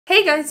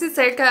Hey guys, it's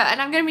Erika, and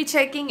I'm gonna be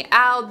checking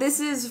out. This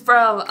is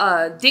from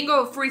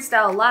Dingo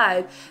Freestyle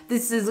Live.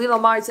 This is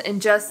Leellamarz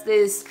and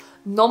JUSTHIS.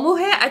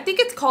 Nomuhe. I think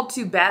it's called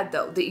Too Bad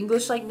though, the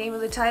English name of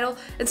the title.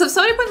 And so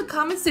somebody put in the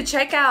comments to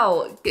check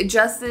out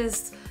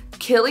JUSTHIS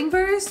killing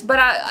verse, but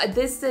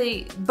his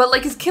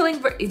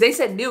killing verse, they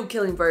said new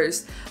killing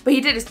verse, but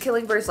he did his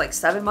killing verse like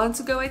 7 months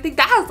ago. I think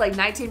that has like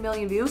 19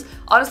 million views.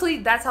 Honestly,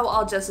 that's how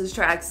all JUSTHIS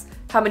tracks,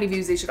 how many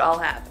views they should all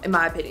have, in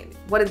my opinion.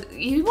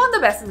 He's one of the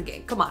best in the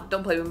game. Come on,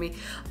 don't play with me.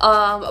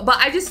 But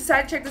I just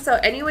decided to check this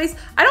out anyways.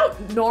 I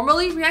don't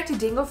normally react to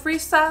Dingo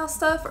Freestyle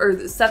stuff or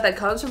the stuff that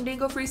comes from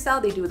Dingo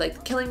Freestyle. They do like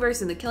the killing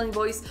verse and the killing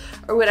voice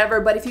or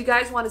whatever. But if you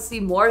guys want to see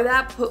more of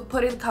that,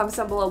 put in the comments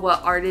down below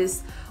what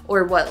artist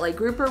or what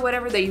group or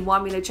whatever that you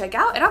want me to check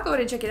out, and I'll go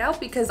ahead and check it out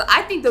because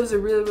I think those are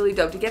really, really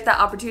dope. To get that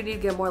opportunity to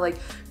get more like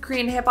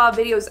Korean hip hop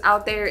videos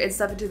out there and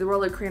stuff into the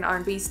world of Korean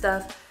R&B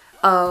stuff.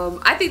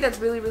 I think that's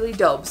really, really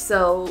dope.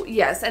 So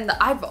yes, and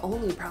I've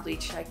only probably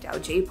checked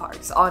out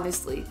J-Park's,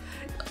 honestly.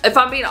 If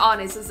I'm being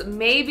honest,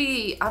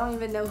 maybe, I don't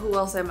even know who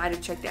else I might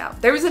have checked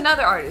out. There was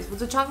another artist.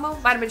 Was it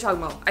Changmo? Might have been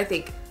Changmo, I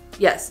think.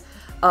 Yes.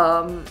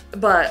 I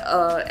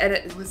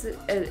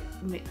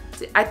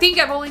think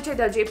I've only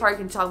checked out J-Park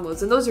and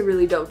Changmo's, and those are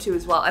really dope too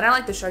as well. And I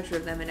like the structure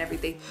of them and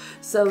everything.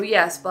 So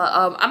yes, but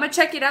I'm gonna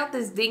check it out,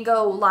 this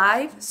Dingo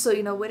Live. So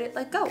you know, with it,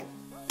 let's go.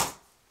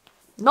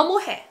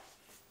 Nomuhe.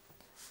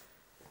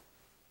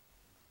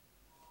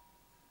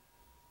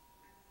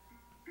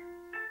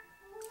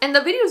 And the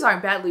videos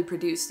aren't badly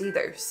produced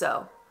either,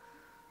 so.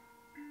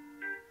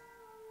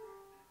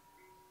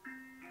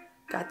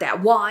 Got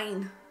that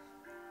wine.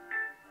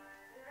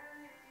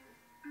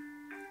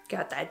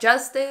 Got that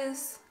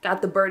JUSTHIS.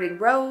 Got the burning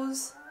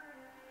rose.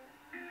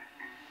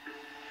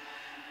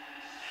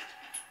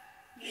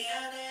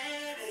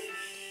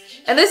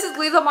 And this is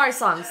Leellamarz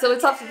song, so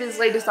it's off of his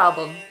latest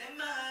album.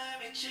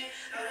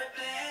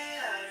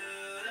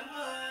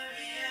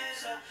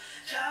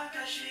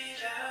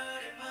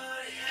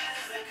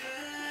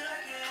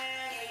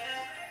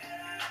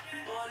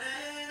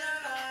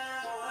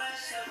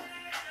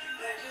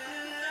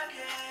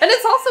 And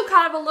it's also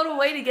kind of a little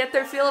way to get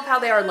their feel of how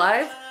they are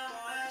live.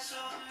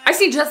 I've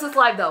seen JUSTHIS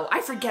live though.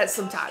 I forget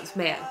sometimes,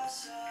 man.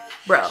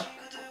 Bro.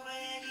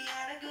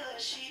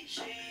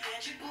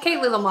 Okay,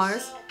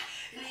 Leellamarz.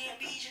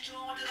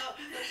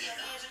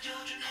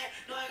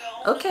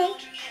 Okay.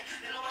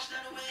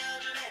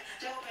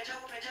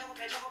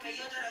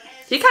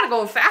 He kind of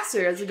going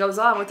faster as it goes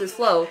on with his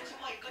flow.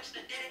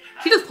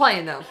 He just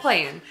playing though,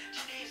 playing.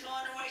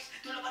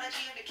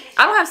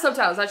 I don't have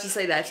subtitles, I should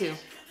say that too.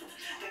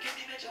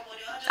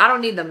 I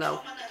don't need them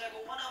though.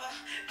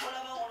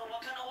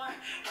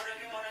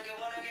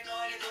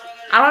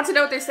 I don't have to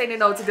know what they're saying to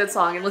know it's a good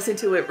song and listen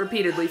to it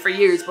repeatedly for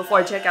years before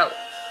I check out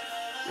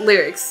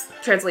lyrics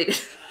translated.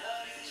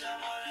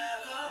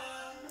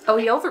 Oh,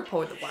 he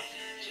overpowered the one.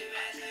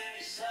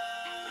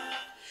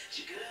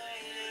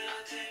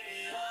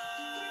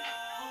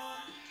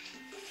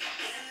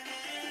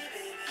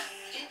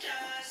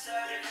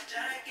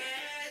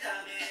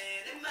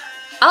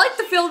 I like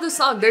the feel of the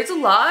song. There's a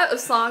lot of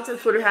songs on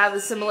Twitter have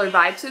a similar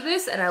vibe to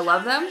this, and I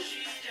love them.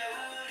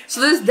 So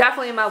this is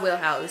definitely in my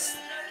wheelhouse.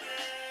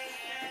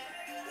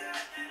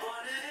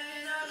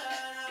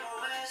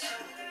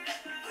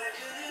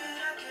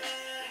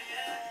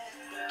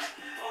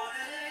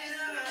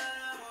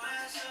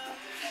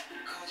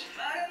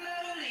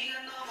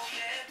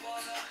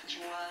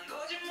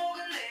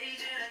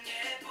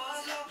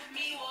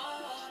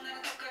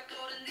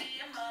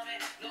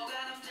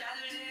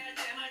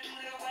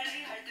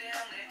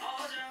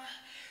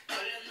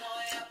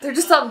 They're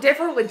just something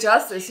different with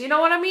JUSTHIS, you know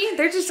what I mean?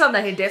 They're just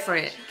something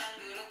different.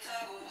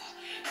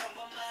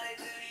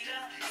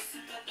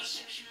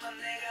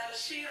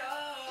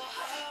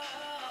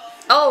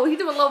 Oh, he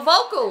doing a little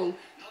vocal.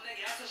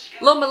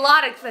 Little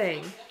melodic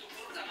thing.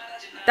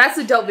 That's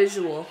a dope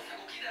visual.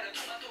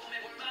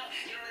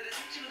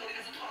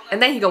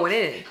 And then he going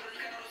in.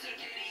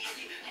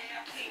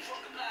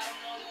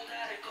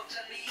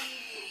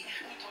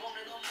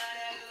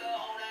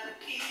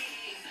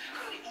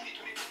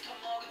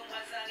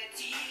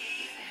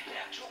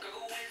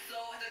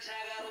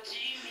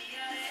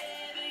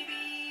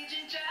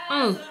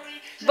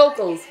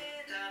 Vocals.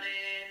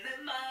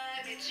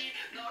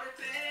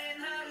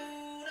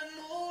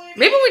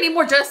 Maybe we need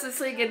more JUSTHIS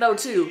singing though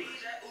too.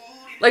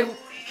 Like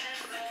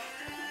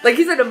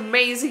he's an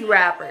amazing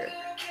rapper.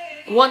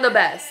 One of the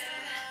best.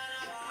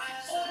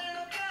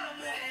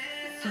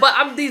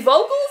 But these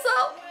vocals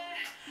though.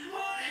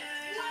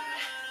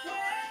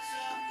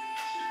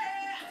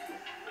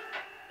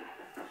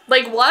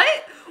 Like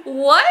what?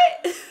 What?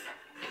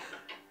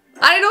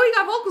 I didn't know he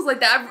got vocals like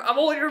that. I'm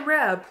only gonna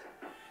rap.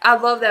 I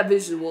love that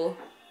visual.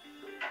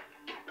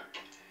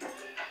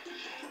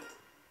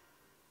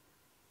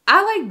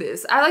 I like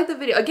this. I like the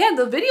video. Again,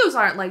 the videos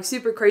aren't like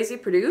super crazy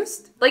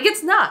produced. Like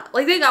it's not.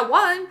 Like they got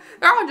one.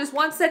 They're on just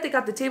one set. They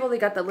got the table. They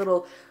got the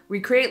little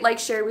recreate, like,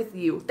 share with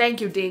you.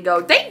 Thank you,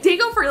 Dingo. Thank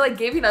Dingo for like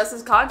giving us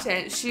this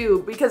content.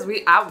 Shoot, because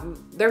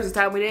there was a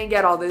time we didn't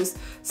get all this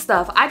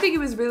stuff. I think it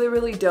was really,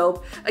 really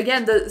dope.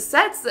 Again, the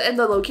sets and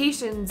the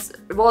locations,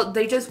 well,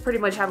 they just pretty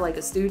much have like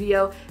a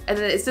studio, and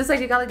then it's just like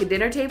they got like a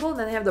dinner table, and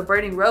then they have the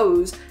burning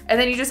rose, and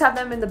then you just have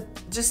them in the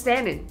just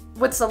standing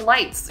with some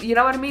lights. You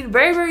know what I mean?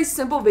 Very, very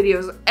simple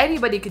videos.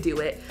 Anybody could do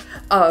it.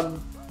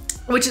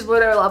 Which is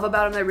what I love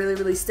about them. They really,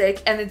 really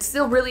stick, and it's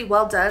still really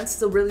well done,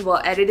 still really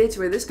well edited to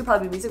where this could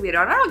probably be a music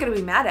video, and I'm not gonna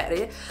be mad at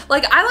it.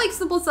 Like, I like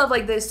simple stuff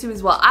like this too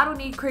as well. I don't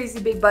need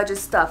crazy big budget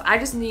stuff. I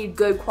just need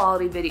good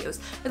quality videos,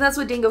 and that's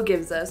what Dingo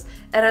gives us,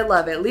 and I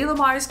love it.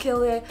 Leellamarz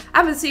killed it. I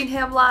haven't seen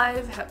him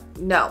live.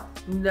 No,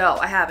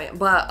 I haven't,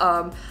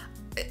 but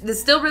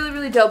it's still really,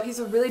 really dope. He's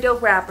a really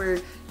dope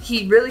rapper.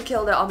 He really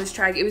killed it on this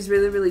track. It was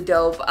really, really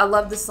dope. I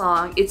love the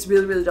song. It's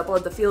really, really dope. I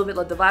love the feel of it,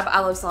 love the vibe. I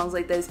love songs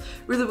like this.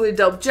 Really, really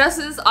dope.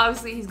 Justice,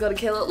 obviously, he's gonna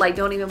kill it. Like,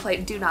 don't even play.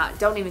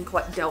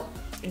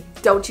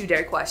 Don't you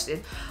dare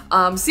question.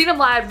 Seen him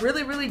live,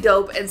 really, really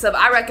dope and stuff.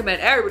 I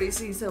recommend everybody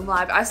sees him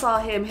live. I saw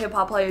him Hip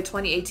Hop Player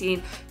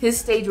 2018, his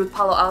stage with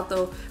Palo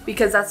Alto,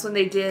 because that's when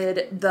they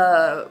did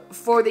the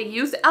For the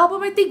Youth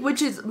album, I think,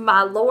 which is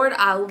my lord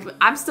album.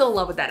 I'm still in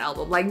love with that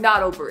album, like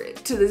not over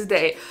it to this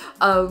day,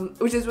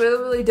 which is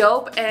really, really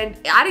dope. And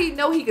I didn't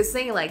know he could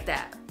sing like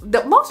that.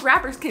 Most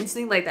rappers can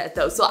sing like that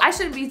though, so I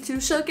shouldn't be too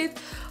shooketh,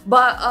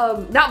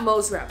 but not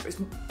most rappers.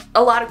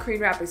 A lot of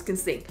Korean rappers can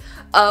sing.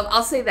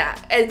 I'll say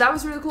that. And that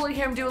was really cool to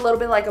hear him do a little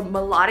bit like a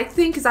melodic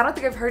thing, because I don't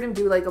think I've heard him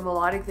do like a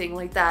melodic thing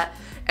like that.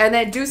 And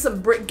then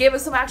give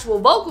us some actual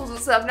vocals and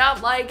stuff. Now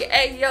I'm like,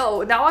 hey,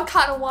 yo, now I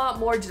kind of want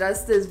more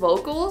Justice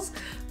vocals,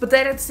 but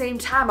then at the same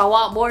time, I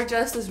want more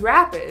Justice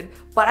rapping.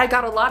 But I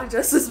got a lot of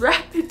Justice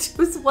rapping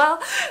too as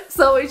well.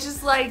 So it's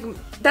just like,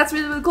 that's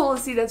really, really cool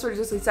to see. That's what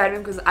just excited me,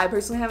 because I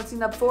personally haven't seen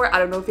that before. I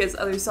don't know if he has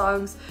other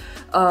songs,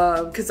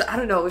 because I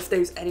don't know if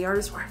there's any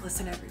artist where I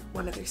listen to every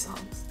one of their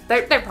songs.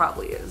 There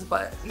probably is,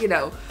 but you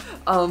know,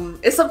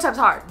 it's sometimes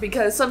hard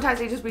because sometimes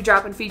they just be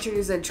dropping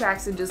features and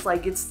tracks and just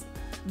like it's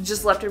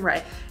just left and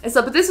right and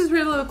stuff. But this is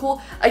really, really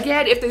cool.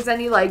 Again, if there's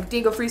any like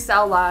Dingo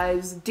freestyle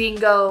lives,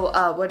 Dingo,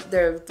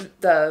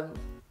 the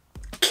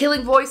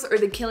Killing Voice or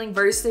the Killing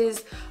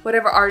Verses,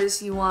 whatever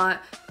artist you want,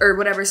 or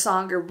whatever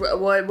song or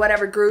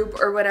whatever group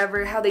or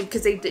whatever, how they,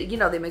 because they, you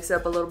know, they mix it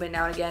up a little bit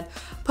now and again.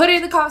 Put it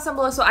in the comments down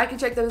below so I can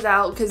check those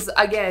out, because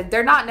again,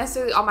 they're not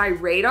necessarily on my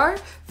radar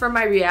for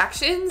my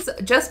reactions,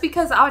 just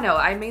because, I don't know,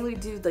 I mainly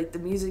do like the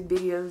music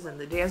videos and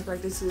the dance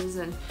practices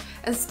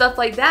and stuff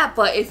like that.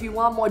 But if you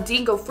want more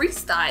Dingo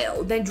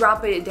freestyle, then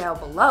drop it down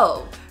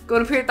below. Go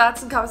to put your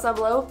thoughts and comments down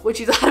below what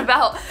you thought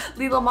about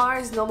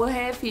Leellamarz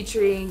Nomuhe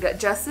featuring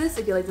Justice.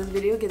 If you like this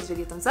video, give this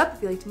video a thumbs up.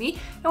 If you liked me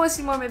and want to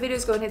see more of my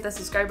videos, go and hit that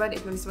subscribe button. If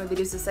you want to see my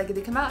videos the second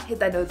they come out, hit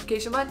that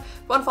notification button.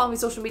 If you want to follow me on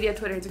social media,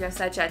 Twitter, Instagram,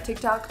 Snapchat,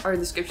 TikTok, or in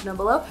the description down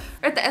below.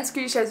 Or at the end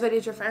screen, share this video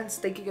with your friends.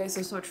 Thank you guys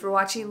so much for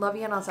watching. Love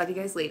you, and I'll talk to you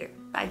guys later.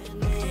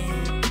 Bye.